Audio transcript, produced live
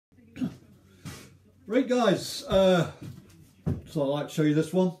Right guys, so I'd like to show you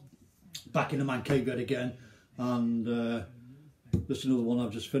this one. Back in the man cave yet again, and this is another one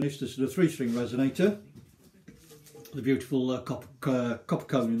I've just finished. This is a 3-string resonator. The beautiful copper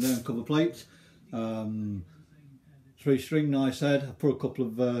cone in there and cover plate. 3-string, nice head. I put a couple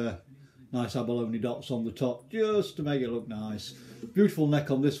of nice abalone dots on the top just to make it look nice. Beautiful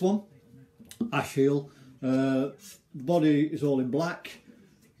neck on this one. Ash heel. The body is all in black.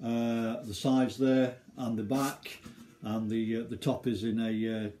 The sides there and the back, and the top is in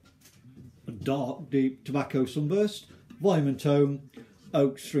a dark, deep tobacco sunburst. Volume and tone,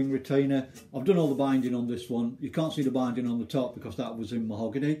 oak string retainer. I've done all the binding on this one. You can't see the binding on the top because that was in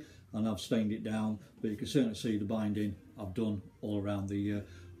mahogany and I've stained it down, but you can certainly see the binding I've done all around the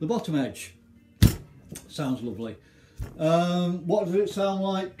bottom edge. Sounds lovely. What does it sound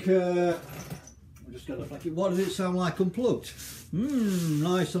like? Just get the flaky. What does it sound like unplugged?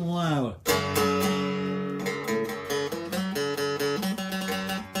 Nice and loud.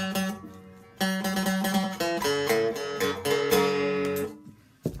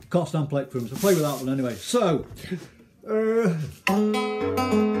 Can't stand plate for them, so play with that one anyway. So,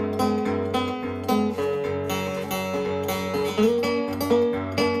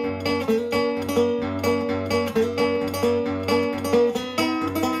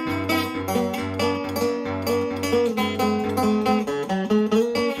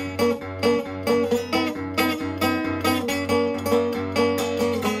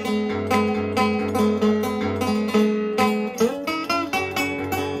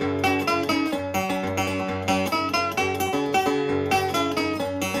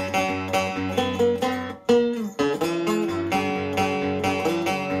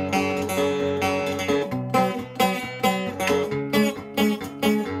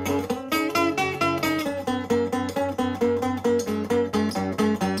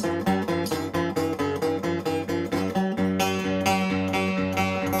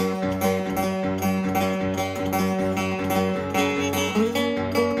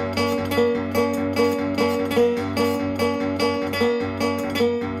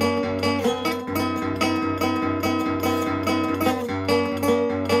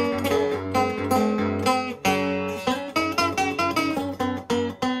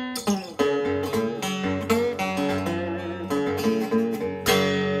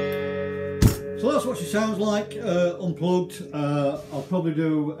 so that's what she sounds like unplugged. I'll probably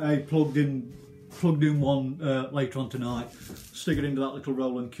do a plugged in one later on tonight. Stick it into that little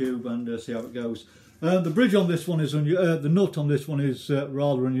rolling cube and see how it goes. The bridge on this one is the nut on this one is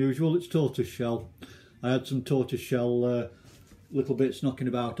rather unusual. It's tortoise shell. I had some tortoise shell little bits knocking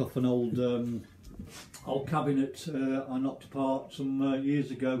about off an old cabinet I knocked apart some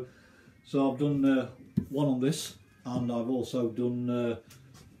years ago. So I've done one on this, and I've also done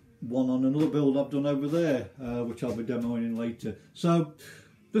one on another build I've done over there, which I'll be demoing later. So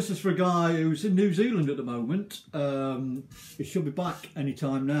this is for a guy who's in New Zealand at the moment. It should be back any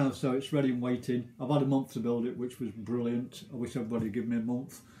time now, so it's ready and waiting. I've had a month to build it, which was brilliant. I wish everybody would give me a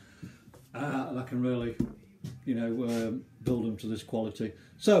month, and I can really, you know, build them to this quality.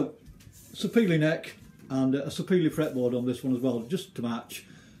 So sapele neck and a sapele fretboard on this one as well, just to match.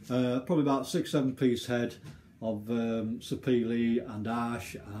 Probably about 6-7 piece head of sapele and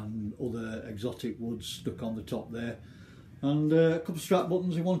ash and other exotic woods stuck on the top there, and a couple of strap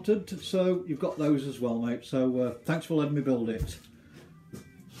buttons he wanted, so you've got those as well, mate. So thanks for letting me build it.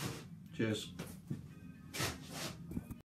 Cheers.